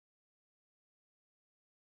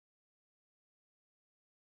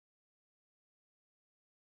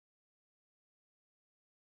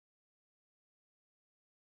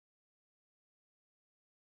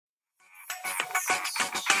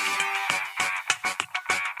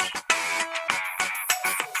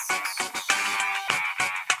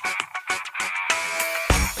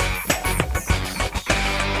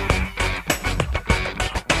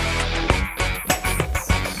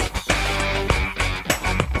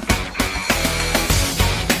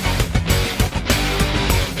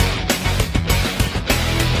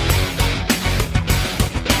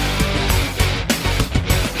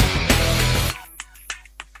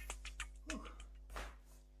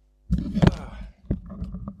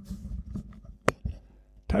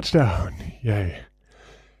Touchdown! Yay!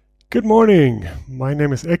 Good morning! My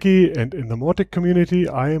name is Ekke, and in the Mautic Community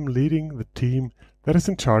I am leading the team that is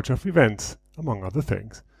in charge of events, among other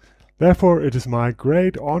things. Therefore, it is my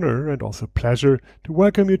great honor and also pleasure to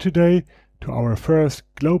welcome you today to our first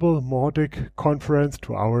global Mautic conference,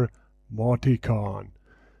 to our MautiCon.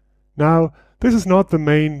 Now, this is not the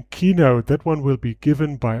main keynote. That one will be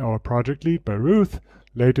given by our project lead, by Ruth,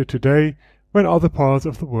 later today, when other parts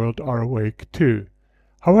of the world are awake too.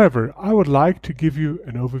 However, I would like to give you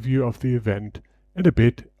an overview of the event and a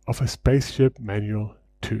bit of a spaceship manual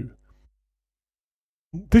too.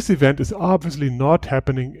 This event is obviously not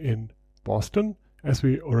happening in Boston as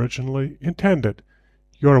we originally intended.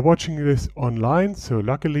 You are watching this online, so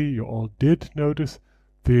luckily you all did notice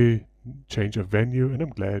the change of venue, and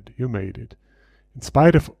I'm glad you made it. In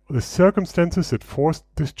spite of the circumstances that forced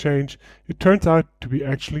this change, it turns out to be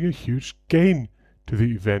actually a huge gain to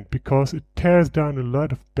the event, because it tears down a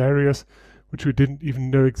lot of barriers which we didn't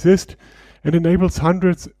even know exist, and enables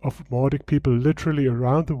hundreds of Mautic people literally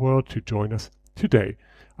around the world to join us today.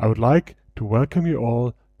 I would like to welcome you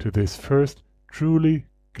all to this first truly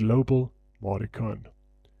global MautiCon.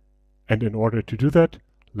 And in order to do that,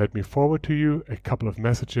 let me forward to you a couple of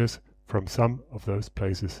messages from some of those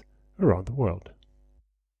places around the world.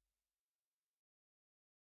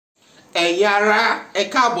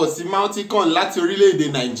 MautiCon láti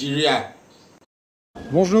orílẹ̀-èdè Nàìjíríà.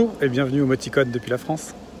 Bonjour et bienvenue au MautiCon depuis la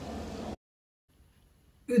France.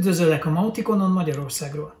 Üdvözöllek a MautiConon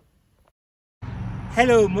Magyarországról.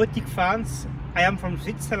 Hello Mautic fans, I am from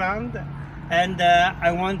Switzerland and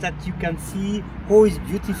I want that you can see how is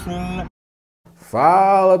beautiful.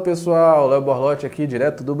 Fala pessoal, Léo Borlotti aqui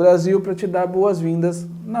direto do Brasil para te dar boas-vindas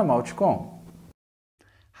na MautiCon.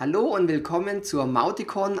 Hallo und willkommen zur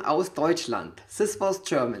MautiCon aus Deutschland. This was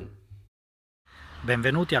German.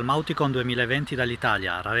 Benvenuti al MautiCon 2020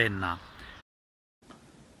 dall'Italia, Ravenna.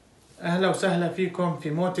 أهلا وسهلا فيكم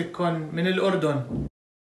في MautiCon من الأردن.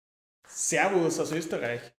 Servus aus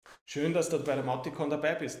Österreich. Schön, dass du bei der MautiCon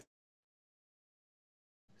dabei bist.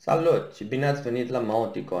 Salut și bine ați venit la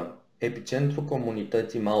MautiCon, epicentrul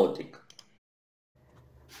comunității Mautic.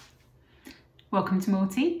 Welcome to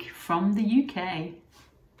Mautic from the UK.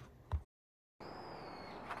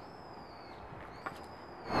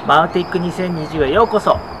 Mautic 2020へようこ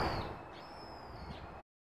そ.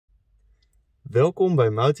 Welkom bij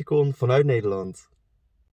MautiCon vanuit Nederland.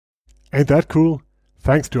 Ain't that cool?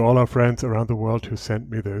 Thanks to all our friends around the world who sent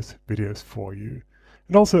me those videos for you.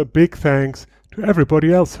 And also a big thanks to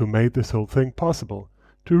everybody else who made this whole thing possible.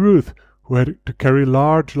 To Ruth, who had to carry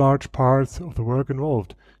large parts of the work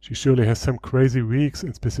involved. She surely has some crazy weeks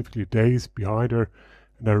and specifically days behind her,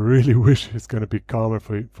 and I really wish it's going to be calmer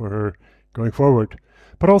for her going forward.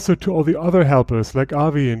 But also to all the other helpers like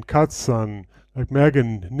Avi and Katsan, like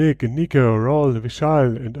Megan, Nick and Nico, Rol,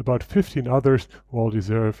 Vishal, and about 15 others who all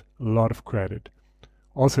deserve a lot of credit.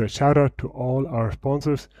 Also a shout out to all our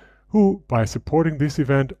sponsors who, by supporting this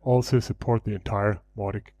event, also support the entire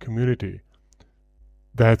Mautic community.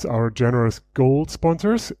 That's our generous gold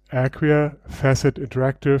sponsors, Acquia, Facet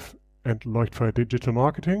Interactive, and Leuchtfeuer Digital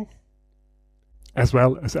Marketing, as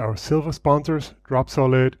well as our silver sponsors,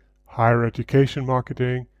 Dropsolid, Higher Education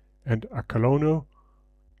Marketing, and Acalono,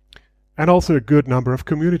 and also a good number of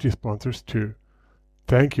community sponsors too.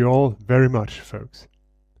 Thank you all very much, folks.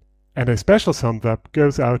 And a special thumbs up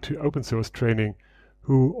goes out to Open Source Training,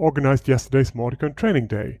 who organized yesterday's MautiCon Training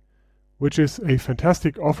Day, which is a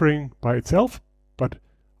fantastic offering by itself, but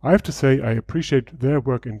I have to say I appreciate their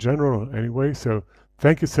work in general anyway, so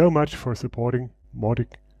thank you so much for supporting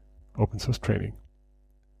Mautic Open Source Training.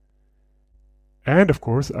 And of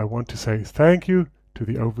course, I want to say thank you to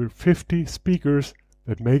the over 50 speakers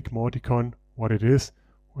that make MautiCon what it is,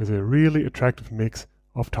 with a really attractive mix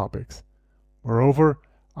of topics. Moreover,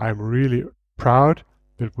 I am really proud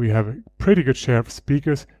that we have a pretty good share of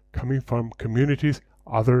speakers coming from communities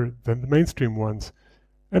other than the mainstream ones,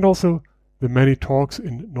 and also the many talks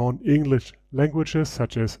in non-English languages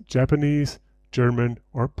such as Japanese, German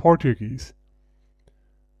or Portuguese.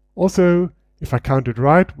 Also, if I counted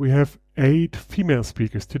right, we have 8 female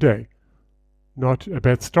speakers today. Not a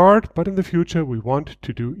bad start, but in the future we want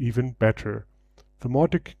to do even better. The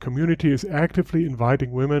Mautic community is actively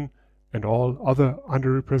inviting women and all other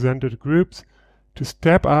underrepresented groups to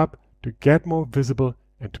step up, to get more visible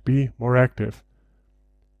and to be more active.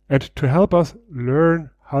 And to help us learn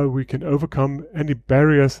how we can overcome any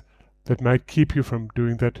barriers that might keep you from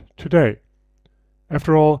doing that today.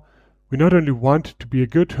 After all, we not only want to be a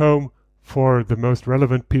good home for the most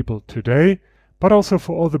relevant people today, but also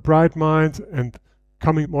for all the bright minds and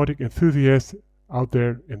coming Mautic enthusiasts out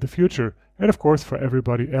there in the future, and of course for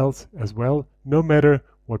everybody else as well, no matter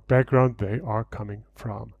what background they are coming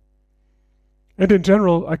from. And in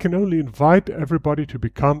general, I can only invite everybody to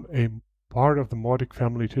become a part of the Mautic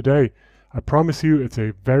family today. I promise you it's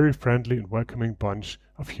a very friendly and welcoming bunch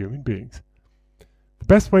of human beings. The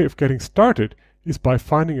best way of getting started is by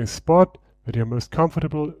finding a spot that you're most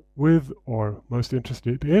comfortable with or most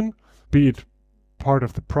interested in, be it part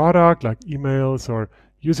of the product like emails or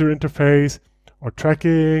user interface or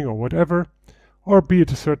tracking or whatever, or be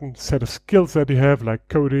it a certain set of skills that you have like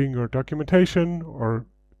coding or documentation or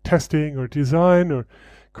testing or design or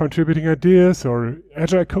contributing ideas or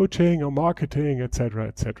agile coaching or marketing, etc.,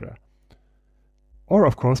 etc. Or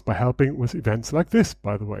of course by helping with events like this,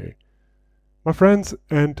 by the way. My friends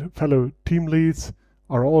and fellow team leads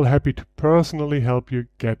are all happy to personally help you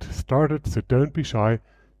get started, so don't be shy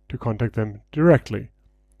to contact them directly.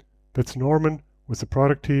 That's Norman with the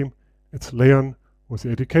product team, it's Leon with the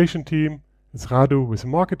education team, it's Radu with the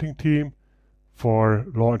marketing team, for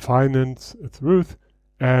law and finance it's Ruth,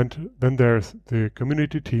 and then there's the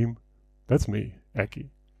community team, that's me, Ekke.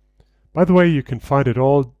 By the way, you can find it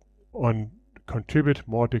all on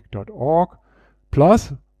contribute.mautic.org,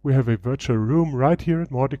 plus we have a virtual room right here at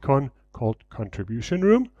MautiCon called Contribution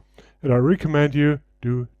Room, and I recommend you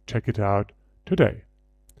do check it out today.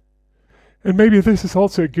 And maybe this is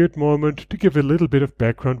also a good moment to give a little bit of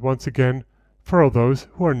background once again for all those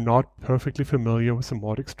who are not perfectly familiar with the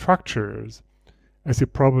Mautic structures. As you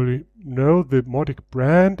probably know, the Mautic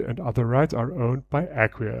brand and other rights are owned by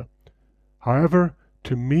Acquia. However,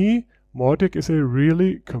 to me, Mautic is a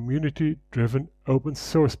really community-driven open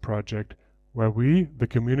source project where we, the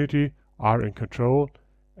community, are in control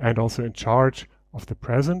and also in charge of the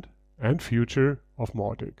present and future of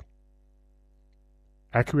Mautic.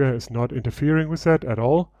 Acquia is not interfering with that at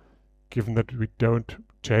all, given that we don't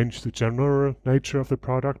change the general nature of the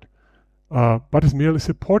product, but is merely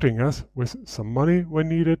supporting us with some money when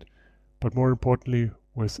needed, but more importantly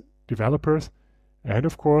with developers, and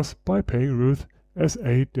of course by paying Ruth as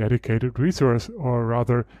a dedicated resource, or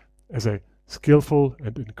rather as a skillful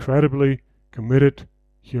and incredibly committed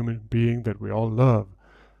human being that we all love.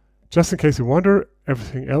 Just in case you wonder,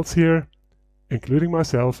 everything else here, including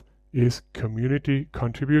myself, is community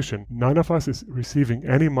contribution. None of us is receiving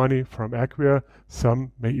any money from Acquia.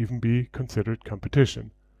 Some may even be considered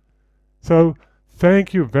competition. So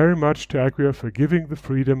thank you very much to Acquia for giving the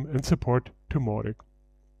freedom and support to Mautic.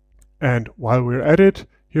 And while we're at it,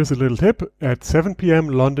 here's a little tip. At 7 p.m.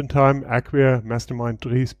 London time, Acquia mastermind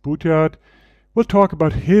Dries Boutyard will talk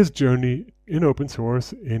about his journey in open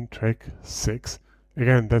source in track 6.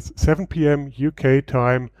 Again, that's 7 p.m. UK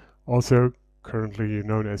time, also currently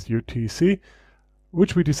known as UTC,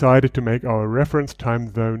 which we decided to make our reference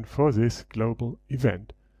time zone for this global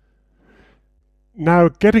event. Now,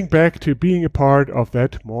 getting back to being a part of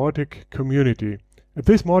that Mautic community. At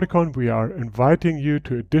this MautiCon, we are inviting you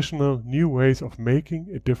to additional new ways of making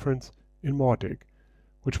a difference in Mautic,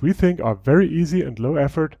 which we think are very easy and low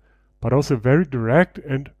effort, but also very direct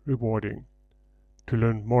and rewarding. To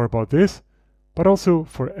learn more about this, but also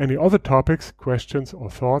for any other topics, questions or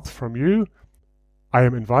thoughts from you, I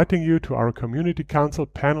am inviting you to our Community Council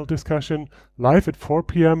panel discussion live at 4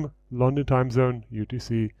 p.m. London time zone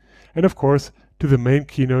UTC, and of course to the main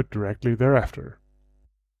keynote directly thereafter.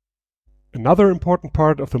 Another important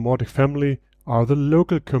part of the Mautic family are the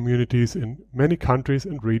local communities in many countries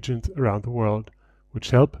and regions around the world,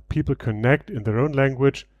 which help people connect in their own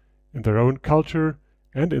language, in their own culture,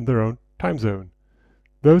 and in their own time zone.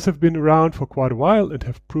 Those have been around for quite a while and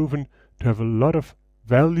have proven to have a lot of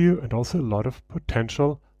value and also a lot of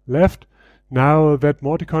potential left. Now that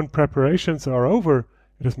MautiCon preparations are over,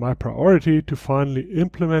 it is my priority to finally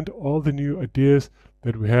implement all the new ideas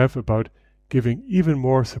that we have about giving even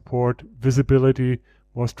more support, visibility,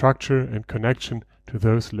 more structure and connection to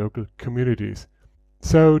those local communities.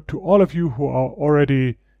 So to all of you who are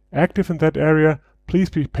already active in that area, please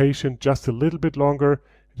be patient just a little bit longer.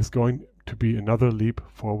 It is going to be another leap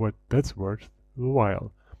forward that's worth the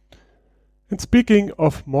while. And speaking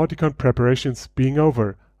of MautiCon preparations being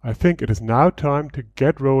over, I think it is now time to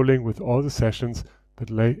get rolling with all the sessions that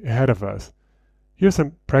lay ahead of us. Here's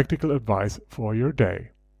some practical advice for your day.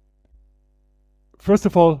 First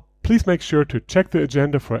of all, please make sure to check the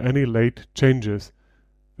agenda for any late changes.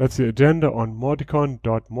 That's the agenda on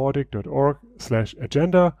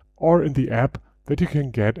mauticon.mautic.org/agenda or in the app that you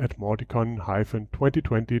can get at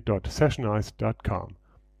mauticon-2020.sessionize.com.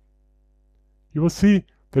 You will see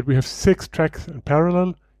that we have 6 tracks in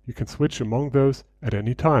parallel. You can switch among those at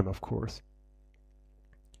any time, of course.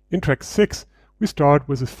 In track 6, we start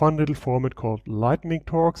with a fun little format called Lightning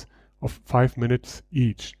Talks of 5 minutes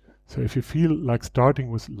each. So if you feel like starting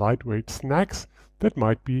with lightweight snacks, that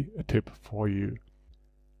might be a tip for you.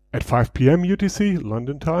 At 5 p.m. UTC,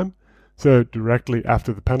 London time, so directly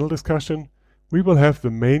after the panel discussion, we will have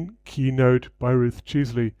the main keynote by Ruth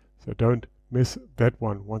Cheesley, so don't miss that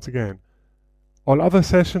one once again. All other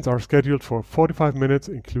sessions are scheduled for 45 minutes,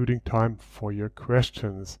 including time for your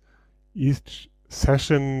questions. Each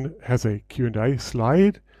session has a Q&A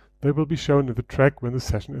slide that will be shown in the track when the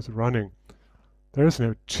session is running. There is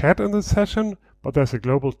no chat in the session, but there's a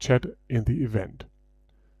global chat in the event.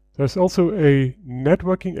 There's also a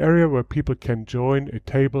networking area where people can join a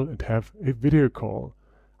table and have a video call.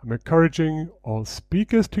 I'm encouraging all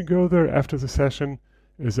speakers to go there after the session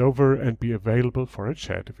is over and be available for a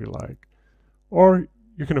chat if you like. Or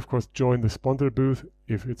you can of course join the sponsor booth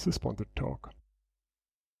if it's a sponsored talk.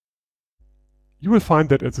 You will find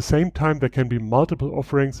that at the same time there can be multiple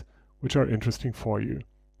offerings which are interesting for you.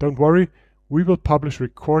 Don't worry, we will publish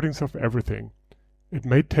recordings of everything. It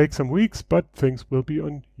may take some weeks, but things will be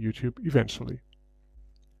on YouTube eventually.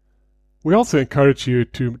 We also encourage you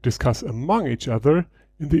to discuss among each other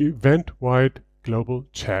in the event-wide global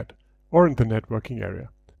chat or in the networking area.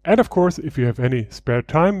 And of course, if you have any spare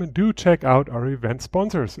time, do check out our event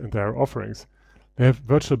sponsors and their offerings. They have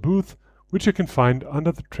virtual booths, which you can find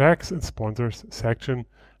under the Tracks and Sponsors section,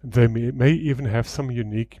 and they may even have some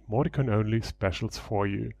unique MautiCon-only specials for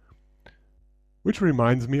you. Which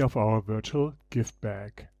reminds me of our virtual gift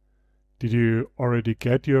bag. Did you already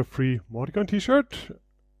get your free MautiCon t-shirt?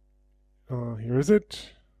 Here is it.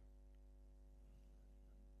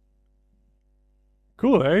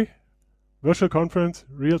 Cool, eh? Virtual conference,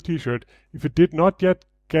 real t-shirt. If you did not yet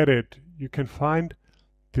get it, you can find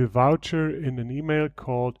the voucher in an email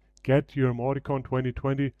called Get Your MautiCon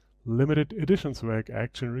 2020 Limited Edition Swag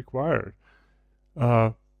Action Required.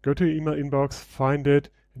 Go to your email inbox, find it,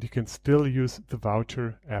 and you can still use the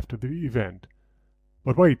voucher after the event.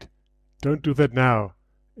 But wait, don't do that now.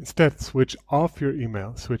 Instead, switch off your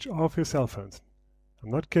email, switch off your cell phones. I'm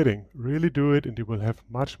not kidding, really do it and you will have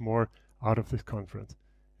much more out of this conference.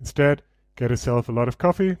 Instead, get yourself a lot of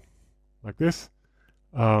coffee, like this.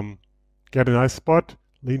 Get a nice spot,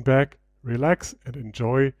 lean back, relax, and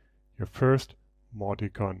enjoy your first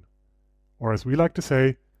MautiCon. Or as we like to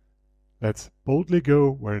say, let's boldly go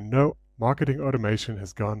where no marketing automation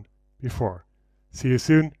has gone before. See you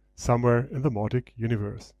soon, somewhere in the Mautic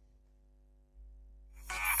universe.